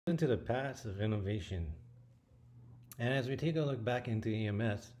Into the past of innovation. And as we take a look back into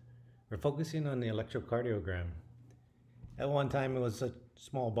EMS, we're focusing on the electrocardiogram. At one time, it was a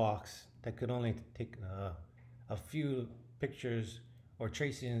small box that could only take a few pictures or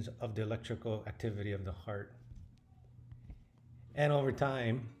tracings of the electrical activity of the heart. And over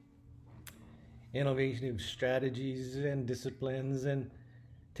time, innovative strategies and disciplines and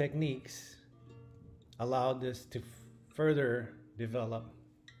techniques allowed this to further develop.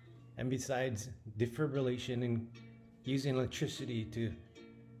 And besides defibrillation and using electricity to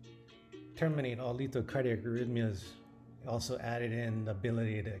terminate all lethal cardiac arrhythmias, also added in the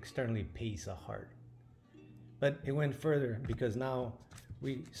ability to externally pace a heart. But it went further because now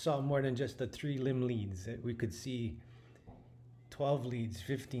we saw more than just the 3 limb leads. We could see 12 leads,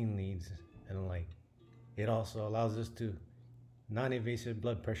 15 leads, and like. It also allows us to non-invasive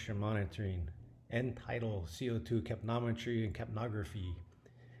blood pressure monitoring, end-tidal CO2 capnometry and capnography,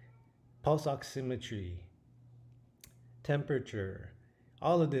 pulse oximetry, temperature.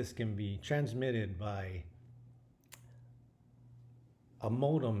 All of this can be transmitted by a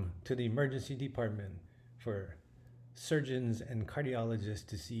modem to the emergency department for surgeons and cardiologists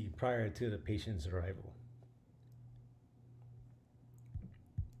to see prior to the patient's arrival.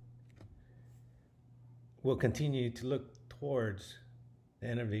 We'll continue to look towards the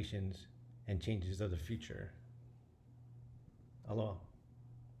innovations and changes of the future. Aloha.